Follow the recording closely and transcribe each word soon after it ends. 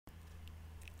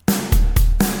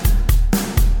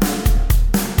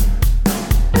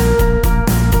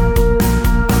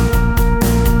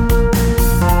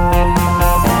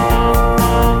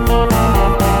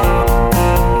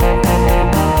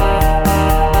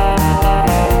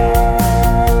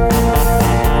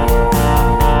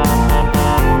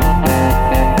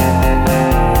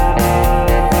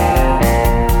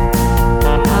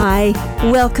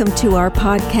Welcome to our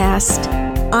podcast.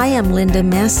 I am Linda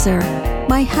Messer.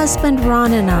 My husband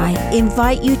Ron and I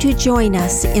invite you to join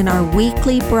us in our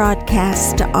weekly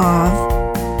broadcast of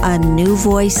A New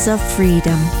Voice of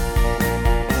Freedom.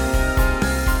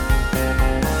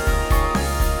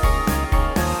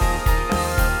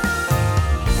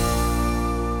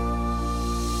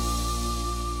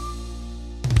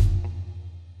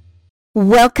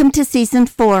 Welcome to Season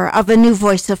 4 of A New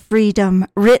Voice of Freedom,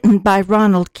 written by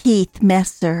Ronald Keith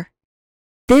Messer.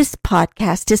 This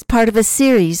podcast is part of a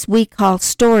series we call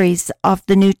Stories of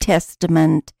the New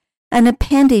Testament, an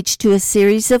appendage to a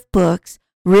series of books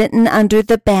written under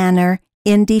the banner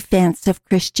In Defense of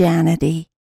Christianity.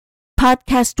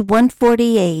 Podcast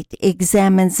 148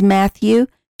 examines Matthew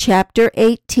chapter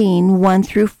 18, 1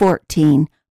 through 14,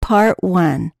 Part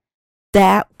 1,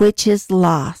 That Which is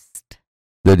Lost.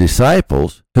 The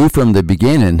disciples, who from the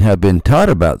beginning have been taught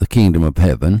about the kingdom of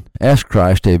heaven, asked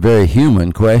Christ a very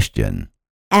human question.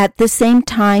 At the same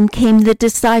time came the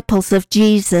disciples of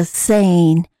Jesus,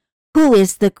 saying, Who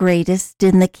is the greatest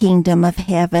in the kingdom of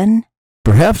heaven?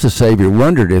 Perhaps the Savior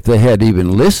wondered if they had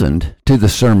even listened to the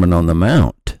Sermon on the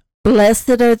Mount.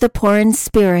 Blessed are the poor in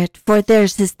spirit, for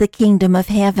theirs is the kingdom of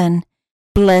heaven.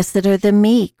 Blessed are the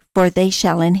meek, for they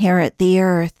shall inherit the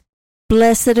earth.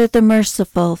 Blessed are the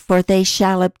merciful, for they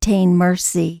shall obtain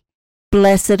mercy.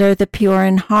 Blessed are the pure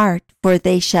in heart, for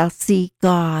they shall see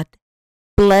God.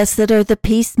 Blessed are the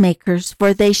peacemakers,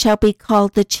 for they shall be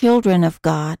called the children of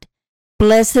God.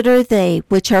 Blessed are they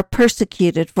which are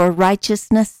persecuted for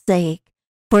righteousness' sake,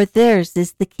 for theirs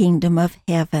is the kingdom of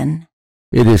heaven.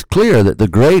 It is clear that the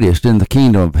greatest in the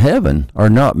kingdom of heaven are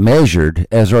not measured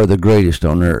as are the greatest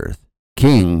on earth.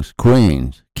 Kings,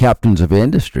 queens, captains of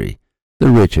industry, the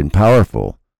rich and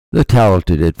powerful, the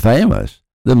talented and famous,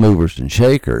 the movers and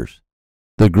shakers.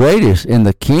 The greatest in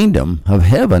the kingdom of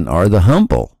heaven are the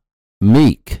humble,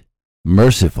 meek,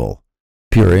 merciful,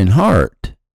 pure in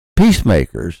heart,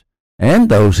 peacemakers, and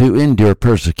those who endure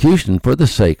persecution for the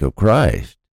sake of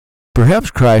Christ. Perhaps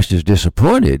Christ is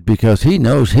disappointed because he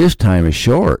knows his time is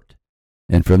short,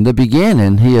 and from the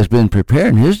beginning he has been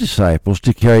preparing his disciples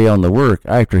to carry on the work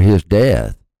after his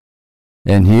death.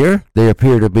 And here they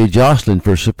appear to be jostling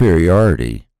for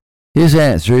superiority. His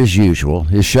answer, as usual,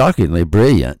 is shockingly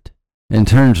brilliant and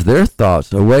turns their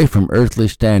thoughts away from earthly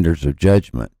standards of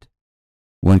judgment.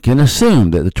 One can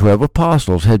assume that the 12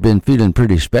 apostles had been feeling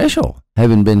pretty special,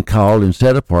 having been called and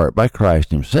set apart by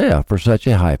Christ himself for such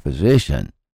a high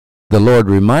position. The Lord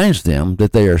reminds them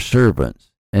that they are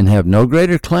servants and have no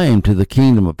greater claim to the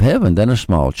kingdom of heaven than a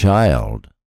small child.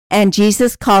 And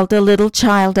Jesus called a little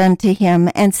child unto him,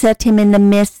 and set him in the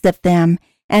midst of them,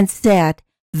 and said,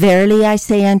 Verily I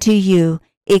say unto you,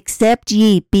 except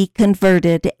ye be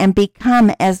converted, and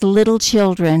become as little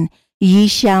children, ye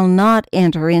shall not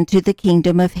enter into the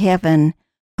kingdom of heaven.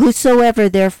 Whosoever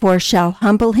therefore shall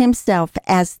humble himself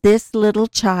as this little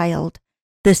child,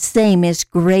 the same is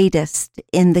greatest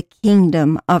in the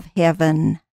kingdom of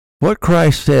heaven. What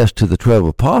Christ says to the 12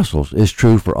 apostles is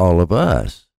true for all of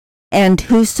us. And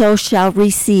whoso shall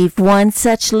receive one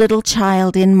such little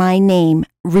child in my name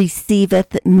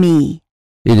receiveth me.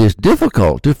 It is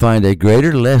difficult to find a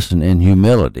greater lesson in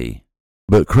humility,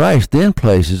 but Christ then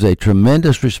places a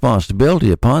tremendous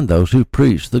responsibility upon those who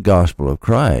preach the gospel of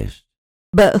Christ.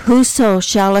 But whoso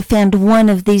shall offend one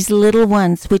of these little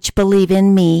ones which believe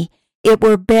in me, it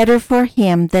were better for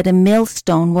him that a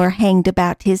millstone were hanged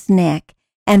about his neck,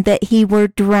 and that he were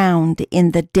drowned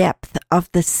in the depth of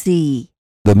the sea.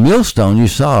 The millstone you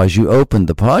saw as you opened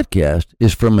the podcast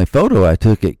is from a photo I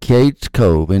took at Cades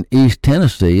Cove in East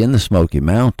Tennessee in the Smoky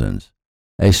Mountains,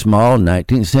 a small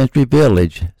 19th century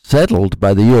village settled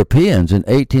by the Europeans in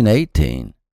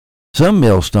 1818. Some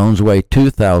millstones weigh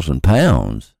 2,000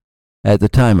 pounds. At the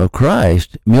time of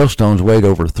Christ, millstones weighed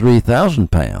over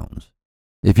 3,000 pounds.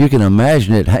 If you can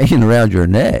imagine it hanging around your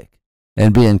neck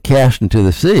and being cast into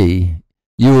the sea,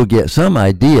 you will get some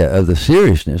idea of the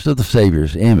seriousness of the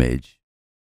Savior's image.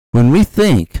 When we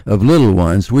think of little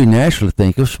ones, we naturally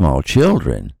think of small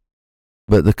children.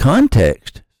 But the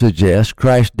context suggests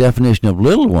Christ's definition of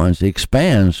little ones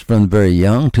expands from the very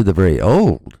young to the very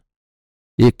old.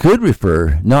 It could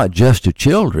refer not just to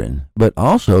children, but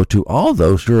also to all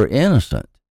those who are innocent.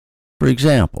 For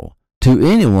example, to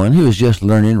anyone who is just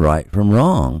learning right from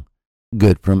wrong,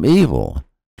 good from evil,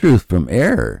 truth from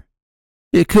error.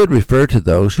 It could refer to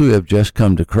those who have just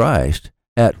come to Christ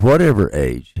at whatever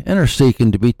age and are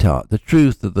seeking to be taught the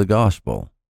truth of the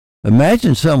gospel.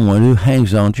 Imagine someone who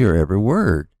hangs on to your every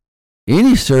word.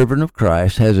 Any servant of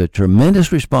Christ has a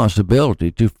tremendous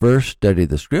responsibility to first study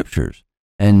the Scriptures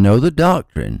and know the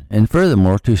doctrine, and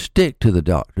furthermore to stick to the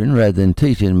doctrine rather than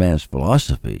teaching man's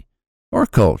philosophy, or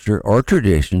culture, or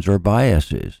traditions, or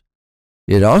biases.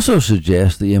 It also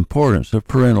suggests the importance of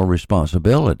parental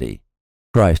responsibility.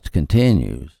 Christ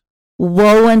continues,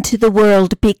 Woe unto the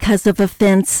world because of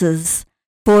offenses!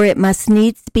 For it must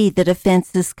needs be that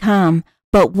offenses come,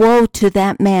 but woe to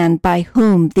that man by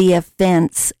whom the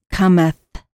offense cometh.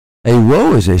 A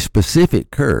woe is a specific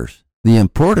curse, the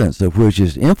importance of which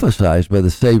is emphasized by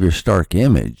the Savior's stark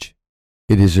image.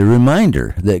 It is a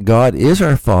reminder that God is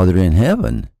our Father in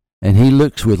heaven, and He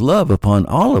looks with love upon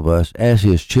all of us as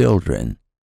His children.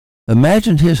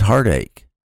 Imagine His heartache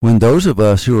when those of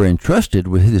us who are entrusted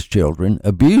with His children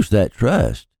abuse that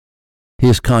trust.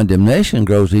 His condemnation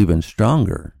grows even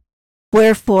stronger.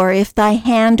 Wherefore, if thy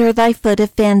hand or thy foot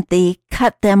offend thee,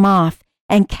 cut them off,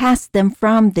 and cast them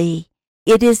from thee.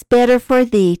 It is better for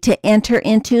thee to enter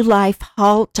into life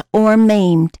halt or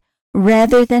maimed,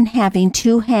 rather than having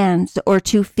 2 hands or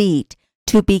 2 feet,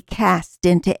 to be cast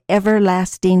into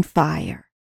everlasting fire.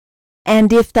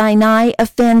 And if thine eye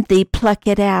offend thee, pluck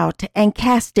it out, and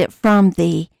cast it from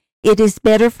thee. It is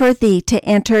better for thee to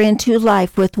enter into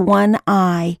life with 1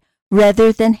 eye,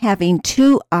 rather than having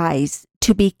 2 eyes,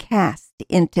 to be cast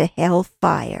into hell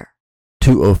fire.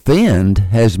 To offend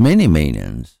has many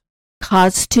meanings.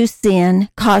 Cause to sin,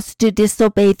 cause to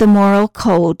disobey the moral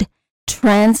code,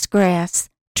 transgress,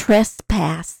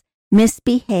 trespass,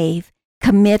 misbehave,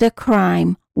 commit a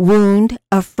crime, wound,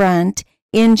 affront,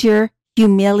 injure,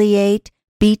 humiliate,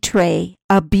 betray,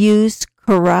 abuse,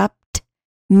 corrupt,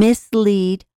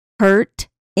 mislead, hurt,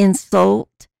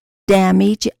 insult,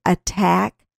 damage,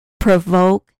 attack,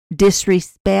 provoke,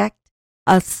 disrespect,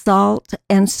 assault,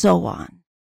 and so on.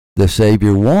 The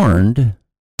Savior warned,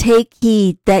 Take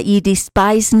heed that ye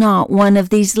despise not one of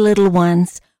these little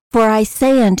ones, for I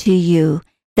say unto you,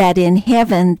 that in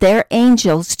heaven their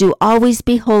angels do always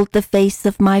behold the face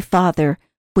of my Father,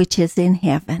 which is in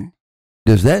heaven.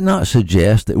 Does that not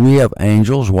suggest that we have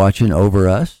angels watching over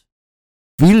us?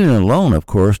 Feeling alone, of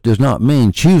course, does not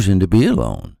mean choosing to be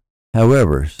alone.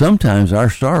 However, sometimes our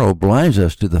sorrow blinds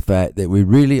us to the fact that we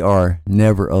really are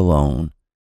never alone.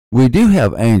 We do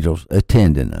have angels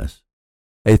attending us.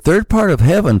 A third part of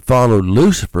heaven followed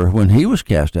Lucifer when he was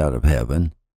cast out of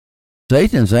heaven.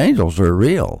 Satan's angels are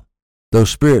real, those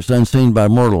spirits unseen by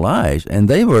mortal eyes, and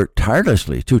they work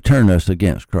tirelessly to turn us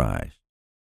against Christ.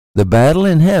 The battle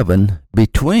in heaven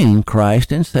between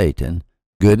Christ and Satan,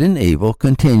 good and evil,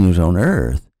 continues on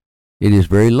earth. It is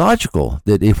very logical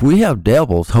that if we have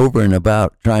devils hovering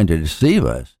about trying to deceive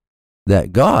us,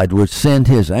 that God would send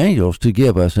His angels to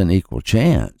give us an equal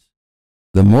chance.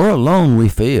 The more alone we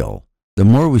feel, the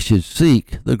more we should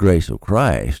seek the grace of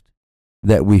Christ,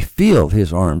 that we feel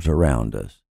His arms around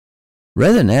us.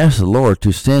 Rather than ask the Lord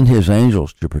to send His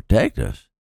angels to protect us,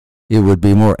 it would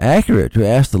be more accurate to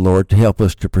ask the Lord to help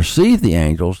us to perceive the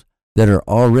angels that are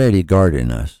already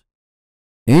guarding us.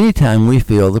 Anytime we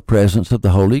feel the presence of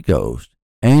the Holy Ghost,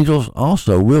 angels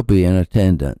also will be in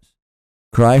attendance.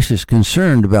 Christ is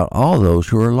concerned about all those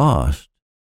who are lost.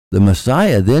 The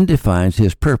Messiah then defines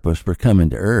His purpose for coming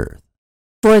to earth.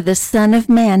 For the Son of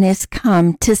Man is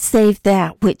come to save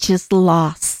that which is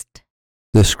lost.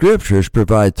 The Scriptures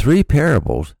provide 3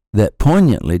 parables that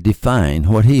poignantly define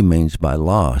what He means by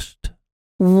lost.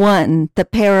 1. The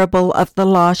parable of the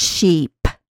lost sheep.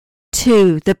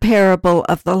 2. The parable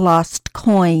of the lost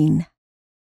coin.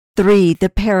 3. The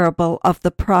parable of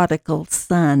the prodigal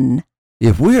son.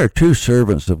 If we are true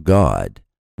servants of God,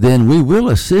 then we will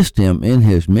assist Him in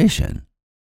His mission.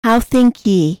 How think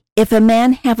ye, if a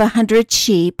man have 100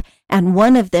 sheep, and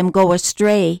one of them go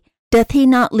astray, doth he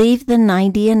not leave the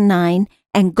 99,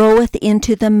 and goeth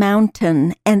into the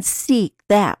mountain, and seek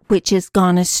that which is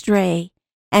gone astray?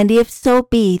 And if so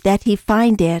be that he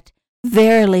find it,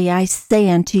 verily I say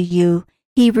unto you,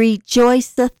 he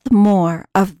rejoiceth more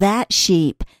of that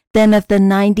sheep than of the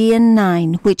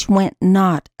 99 which went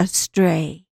not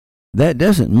astray. That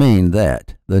doesn't mean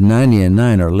that the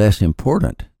 99 are less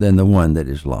important than the one that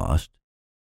is lost.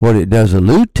 What it does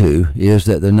allude to is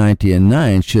that the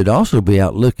 99 should also be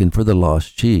out looking for the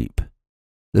lost sheep.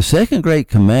 The second great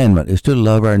commandment is to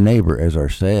love our neighbor as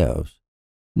ourselves.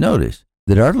 Notice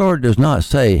that our Lord does not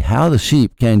say how the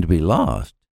sheep came to be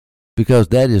lost, because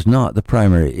that is not the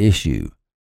primary issue.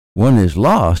 One is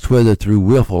lost whether through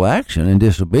willful action and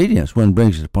disobedience one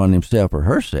brings it upon himself or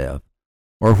herself,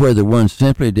 or whether one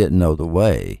simply didn't know the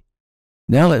way.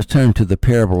 Now let's turn to the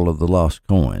parable of the lost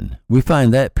coin. We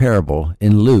find that parable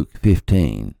in Luke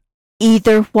 15.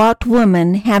 Either what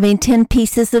woman, having 10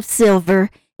 pieces of silver,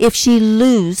 if she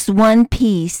lose 1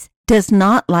 piece, does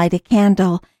not light a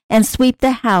candle, and sweep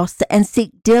the house, and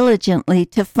seek diligently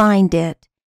to find it.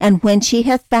 And when she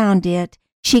hath found it,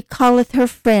 she calleth her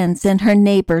friends and her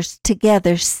neighbors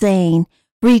together, saying,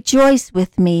 Rejoice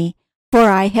with me, for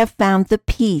I have found the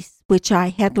piece which I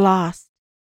had lost.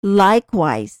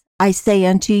 Likewise, I say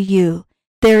unto you,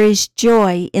 there is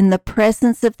joy in the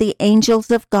presence of the angels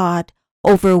of God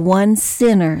over one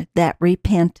sinner that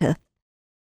repenteth.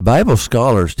 Bible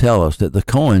scholars tell us that the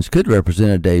coins could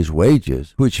represent a day's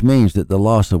wages, which means that the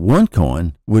loss of one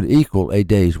coin would equal a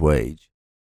day's wage.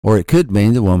 Or it could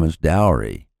mean the woman's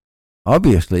dowry.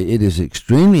 Obviously, it is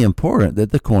extremely important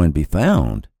that the coin be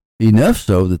found, enough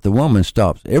so that the woman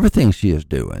stops everything she is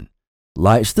doing,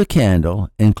 lights the candle,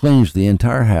 and cleans the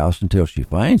entire house until she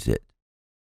finds it.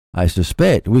 I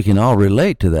suspect we can all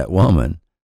relate to that woman.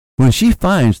 When she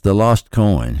finds the lost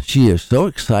coin, she is so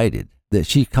excited that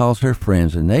she calls her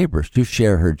friends and neighbors to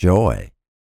share her joy.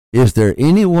 Is there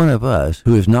any one of us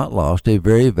who has not lost a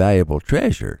very valuable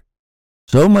treasure?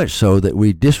 So much so that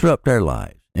we disrupt our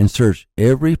lives and search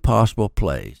every possible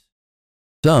place.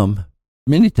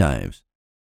 Many times.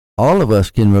 All of us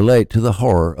can relate to the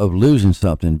horror of losing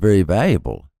something very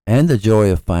valuable and the joy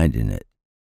of finding it.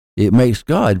 It makes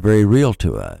God very real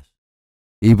to us.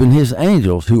 Even his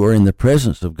angels who are in the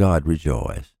presence of God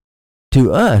rejoice.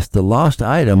 To us, the lost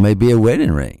item may be a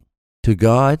wedding ring. To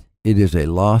God, it is a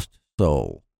lost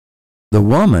soul. The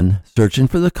woman searching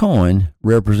for the coin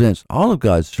represents all of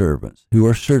God's servants who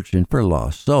are searching for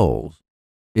lost souls.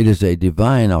 It is a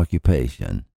divine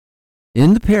occupation.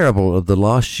 In the parable of the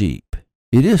lost sheep,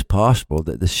 it is possible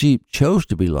that the sheep chose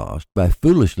to be lost by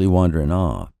foolishly wandering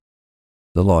off.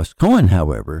 The lost coin,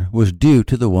 however, was due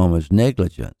to the woman's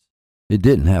negligence. It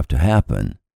didn't have to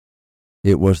happen.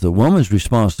 It was the woman's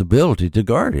responsibility to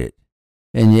guard it.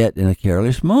 And yet, in a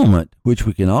careless moment, which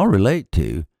we can all relate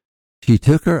to, she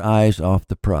took her eyes off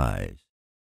the prize.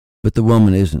 But the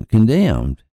woman isn't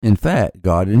condemned. In fact,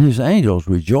 God and his angels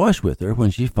rejoice with her when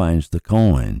she finds the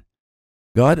coin.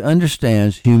 God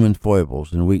understands human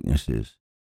foibles and weaknesses.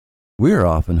 We are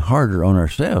often harder on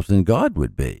ourselves than God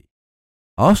would be.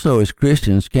 Also, as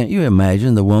Christians, can't you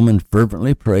imagine the woman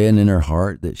fervently praying in her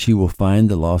heart that she will find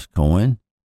the lost coin?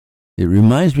 It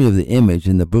reminds me of the image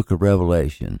in the book of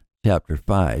Revelation, chapter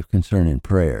 5, concerning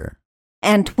prayer.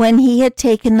 And when he had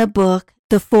taken the book,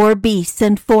 the 4 beasts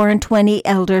and 24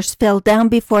 elders fell down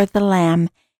before the Lamb,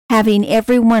 having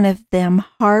every one of them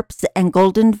harps and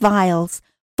golden vials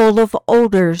full of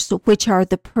odors, which are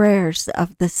the prayers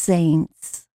of the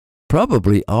saints.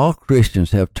 Probably all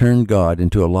Christians have turned God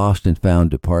into a lost and found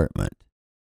department.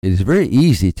 It is very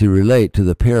easy to relate to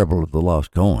the parable of the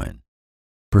lost coin.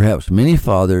 Perhaps many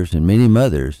fathers and many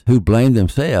mothers who blame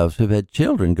themselves have had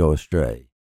children go astray.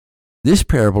 This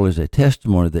parable is a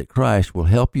testimony that Christ will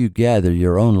help you gather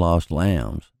your own lost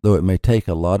lambs, though it may take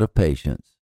a lot of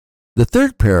patience. The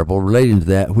third parable relating to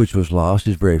that which was lost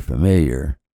is very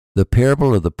familiar, the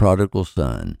parable of the prodigal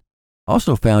son,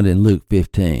 also found in Luke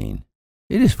 15.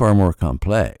 It is far more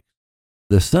complex.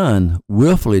 The son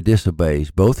willfully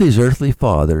disobeys both his earthly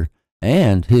father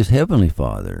and his heavenly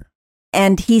Father.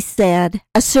 And he said,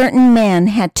 A certain man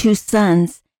had 2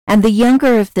 sons, and the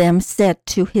younger of them said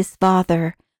to his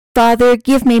father, Father,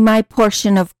 give me my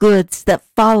portion of goods that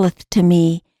falleth to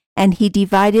me. And he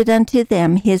divided unto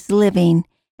them his living.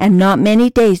 And not many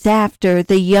days after,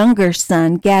 the younger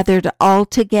son gathered all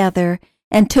together,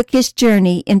 and took his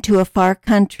journey into a far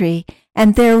country,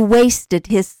 and there wasted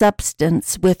his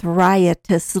substance with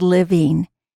riotous living.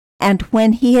 And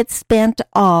when he had spent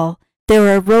all,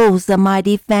 there arose a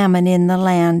mighty famine in the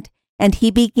land, and he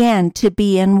began to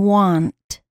be in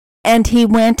want. And he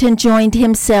went and joined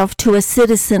himself to a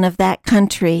citizen of that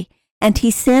country, and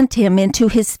he sent him into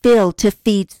his field to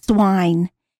feed swine.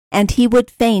 And he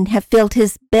would fain have filled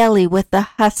his belly with the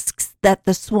husks that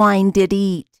the swine did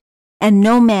eat. And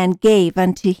no man gave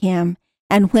unto him.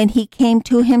 And when he came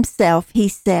to himself, he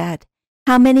said,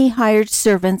 How many hired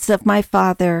servants of my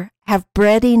father have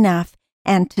bread enough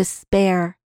and to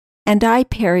spare? And I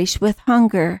perish with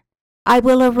hunger. I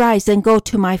will arise and go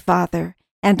to my father,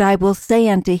 and I will say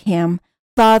unto him,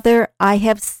 Father, I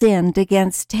have sinned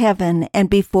against heaven and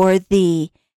before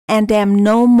thee, and am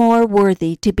no more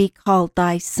worthy to be called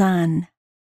thy son.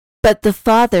 But the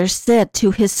father said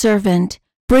to his servant,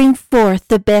 Bring forth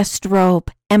the best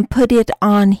robe, and put it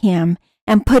on him,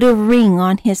 and put a ring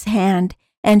on his hand,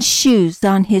 and shoes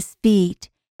on his feet,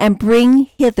 and bring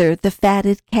hither the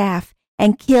fatted calf,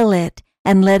 and kill it,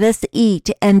 and let us eat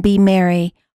and be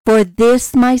merry. For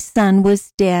this my son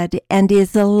was dead, and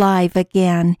is alive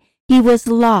again. He was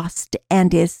lost,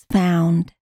 and is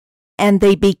found. And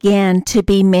they began to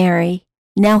be merry.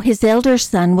 Now his elder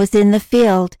son was in the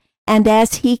field, And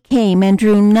as he came and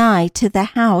drew nigh to the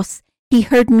house, he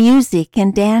heard music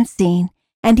and dancing.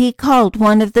 And he called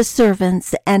one of the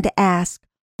servants and asked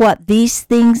what these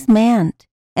things meant.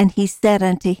 And he said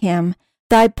unto him,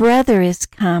 Thy brother is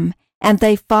come, and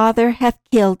thy father hath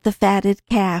killed the fatted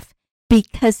calf,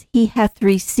 because he hath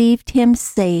received him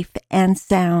safe and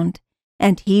sound.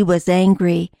 And he was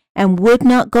angry, and would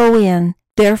not go in.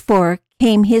 Therefore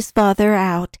came his father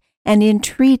out, and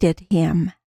entreated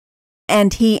him.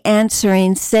 And he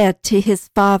answering said to his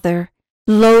father,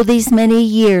 Lo, these many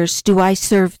years do I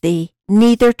serve thee,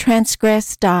 neither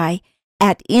transgressed I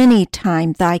at any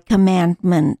time thy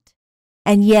commandment.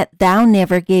 And yet thou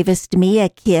never gavest me a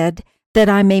kid, that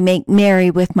I may make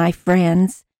merry with my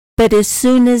friends. But as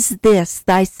soon as this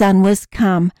thy son was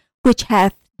come, which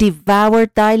hath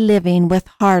devoured thy living with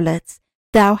harlots,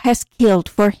 thou hast killed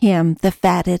for him the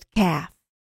fatted calf.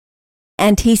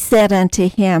 And he said unto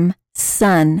him,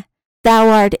 Son, thou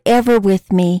art ever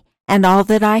with me, and all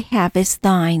that I have is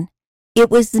thine.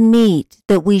 It was meet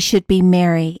that we should be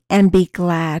merry and be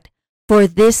glad. For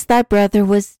this thy brother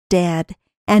was dead,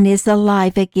 and is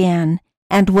alive again,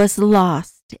 and was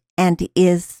lost, and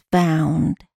is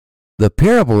found. The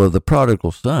parable of the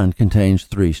prodigal son contains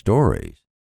 3 stories: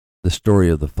 the story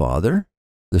of the father,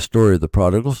 the story of the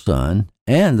prodigal son,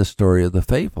 and the story of the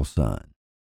faithful son.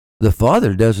 The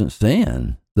father doesn't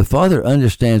sin. The father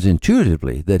understands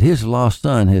intuitively that his lost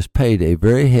son has paid a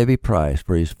very heavy price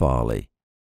for his folly.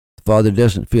 The father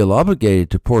doesn't feel obligated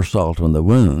to pour salt on the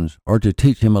wounds or to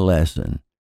teach him a lesson.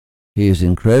 He is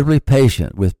incredibly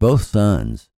patient with both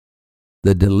sons.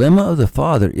 The dilemma of the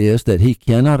father is that he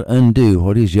cannot undo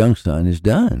what his young son has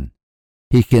done.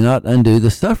 He cannot undo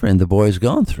the suffering the boy has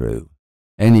gone through,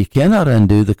 and he cannot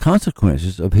undo the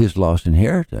consequences of his lost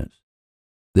inheritance.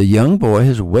 The young boy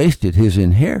has wasted his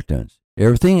inheritance.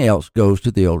 Everything else goes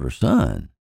to the older son.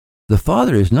 The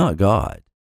father is not God.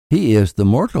 He is the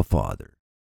mortal father.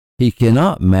 He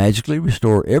cannot magically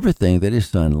restore everything that his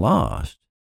son lost,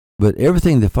 but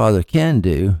everything the father can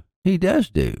do, he does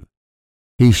do.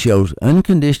 He shows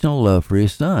unconditional love for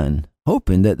his son,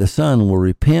 hoping that the son will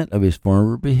repent of his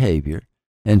former behavior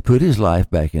and put his life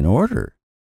back in order,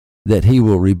 that he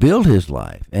will rebuild his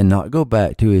life and not go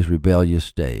back to his rebellious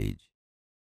stage.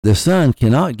 The son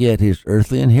cannot get his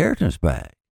earthly inheritance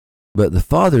back, but the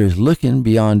father is looking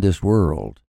beyond this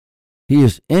world. He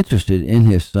is interested in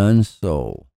his son's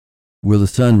soul. Will the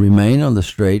son remain on the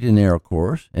straight and narrow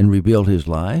course and rebuild his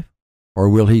life, or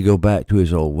will he go back to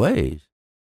his old ways?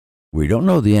 We don't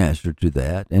know the answer to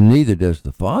that, and neither does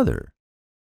the father.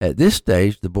 At this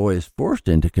stage, the boy is forced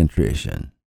into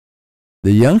contrition.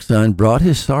 The young son brought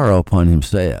his sorrow upon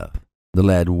himself. The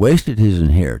lad wasted his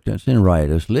inheritance in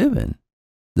riotous living.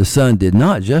 The son did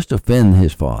not just offend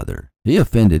his father. He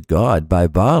offended God by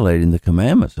violating the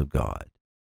commandments of God.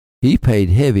 He paid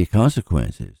heavy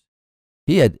consequences.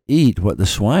 He had to eat what the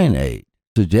swine ate,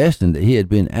 suggesting that he had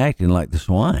been acting like the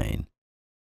swine.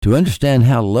 To understand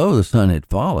how low the son had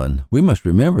fallen, we must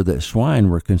remember that swine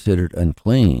were considered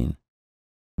unclean.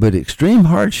 But extreme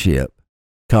hardship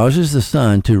causes the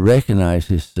son to recognize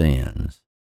his sins.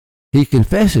 He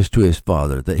confesses to his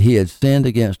father that he had sinned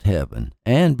against heaven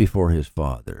and before his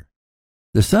father.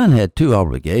 The son had 2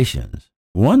 obligations.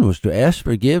 One was to ask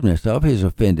forgiveness of his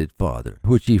offended father,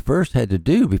 which he first had to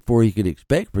do before he could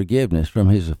expect forgiveness from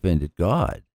his offended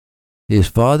God. His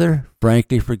father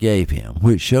frankly forgave him,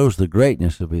 which shows the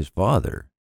greatness of his father.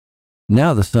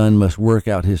 Now the son must work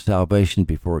out his salvation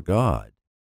before God.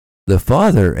 The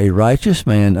father, a righteous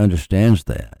man, understands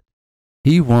that.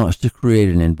 He wants to create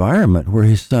an environment where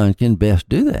his son can best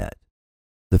do that.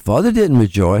 The father didn't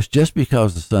rejoice just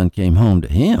because the son came home to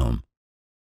him.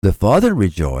 The father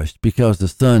rejoiced because the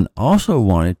son also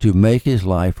wanted to make his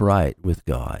life right with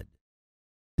God.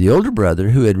 The older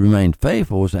brother, who had remained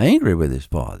faithful, was angry with his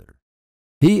father.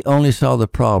 He only saw the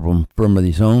problem from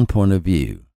his own point of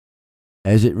view,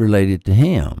 as it related to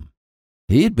him.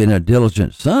 He had been a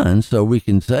diligent son, so we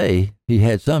can say he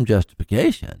had some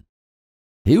justification.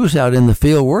 He was out in the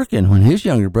field working when his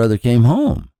younger brother came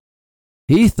home.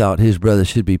 He thought his brother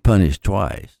should be punished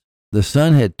twice. The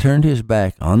son had turned his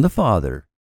back on the father,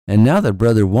 and now the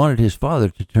brother wanted his father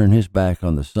to turn his back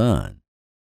on the son.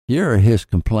 Here are his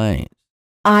complaints.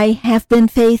 I have been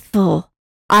faithful.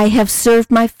 I have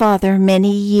served my father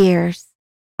many years.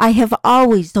 I have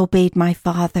always obeyed my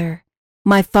father.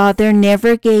 My father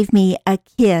never gave me a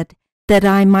kid that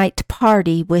I might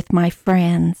party with my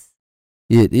friends.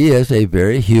 It is a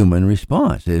very human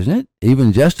response, isn't it?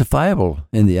 Even justifiable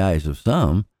in the eyes of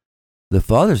some. The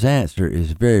father's answer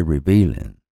is very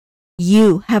revealing.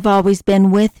 You have always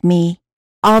been with me.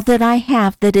 All that I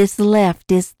have that is left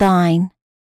is thine.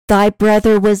 Thy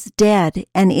brother was dead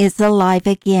and is alive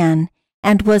again,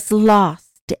 and was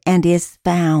lost and is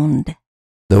found.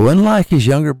 Though unlike his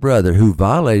younger brother who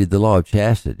violated the law of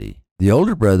chastity, the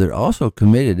older brother also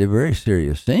committed a very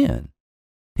serious sin.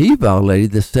 He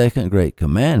violated the second great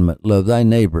commandment, love thy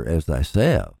neighbor as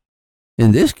thyself.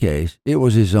 In this case, it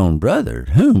was his own brother,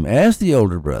 whom, as the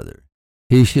older brother,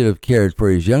 he should have cared for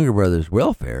his younger brother's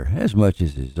welfare as much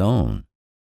as his own.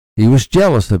 He was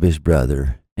jealous of his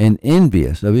brother and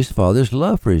envious of his father's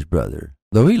love for his brother,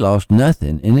 though he lost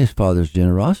nothing in his father's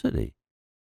generosity.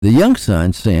 The young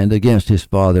son sinned against his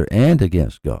father and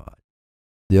against God.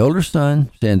 The older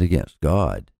son sinned against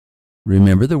God.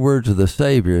 Remember the words of the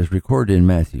Savior as recorded in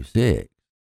Matthew 6.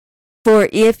 For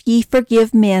if ye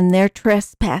forgive men their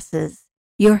trespasses,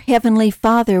 your heavenly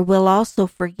Father will also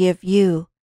forgive you.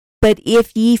 But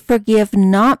if ye forgive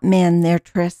not men their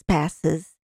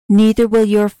trespasses, neither will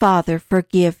your Father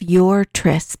forgive your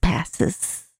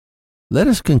trespasses. Let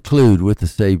us conclude with the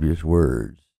Savior's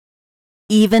words.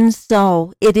 Even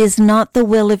so, it is not the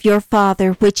will of your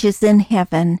Father which is in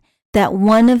heaven, that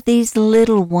one of these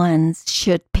little ones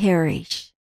should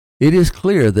perish. It is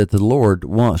clear that the Lord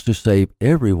wants to save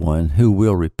everyone who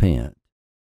will repent.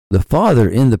 The Father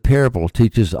in the parable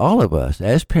teaches all of us,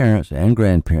 as parents and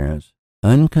grandparents,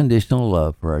 unconditional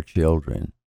love for our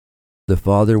children. The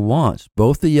Father wants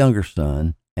both the younger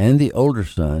son and the older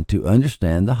son to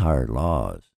understand the higher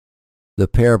laws. The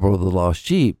parable of the lost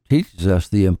sheep teaches us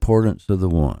the importance of the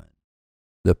one.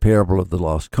 The parable of the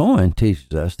lost coin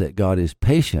teaches us that God is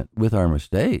patient with our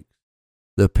mistakes.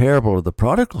 The parable of the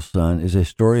prodigal son is a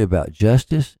story about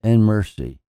justice and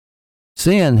mercy.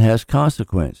 Sin has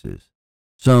consequences.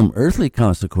 Some earthly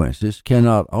consequences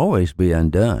cannot always be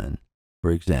undone.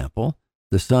 For example,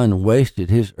 the son wasted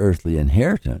his earthly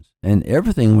inheritance, and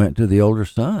everything went to the older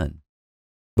son.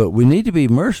 But we need to be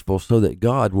merciful so that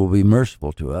God will be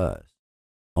merciful to us.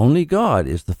 Only God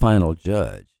is the final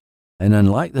judge. And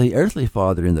unlike the earthly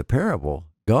father in the parable,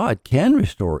 God can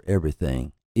restore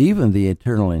everything, even the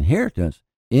eternal inheritance,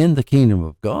 in the kingdom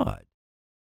of God.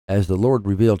 As the Lord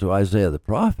revealed to Isaiah the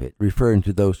prophet, referring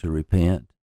to those who repent,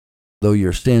 though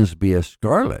your sins be as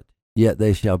scarlet, yet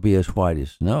they shall be as white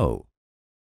as snow.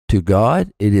 To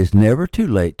God, it is never too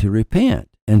late to repent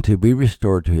and to be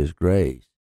restored to his grace.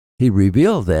 He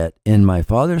revealed that in my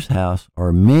Father's house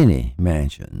are many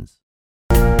mansions.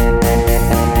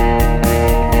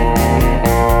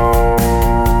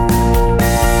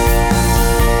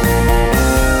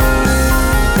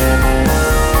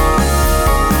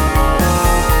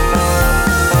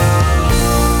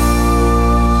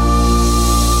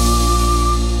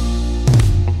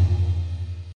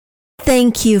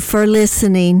 Thank you for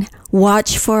listening.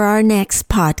 Watch for our next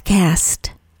podcast.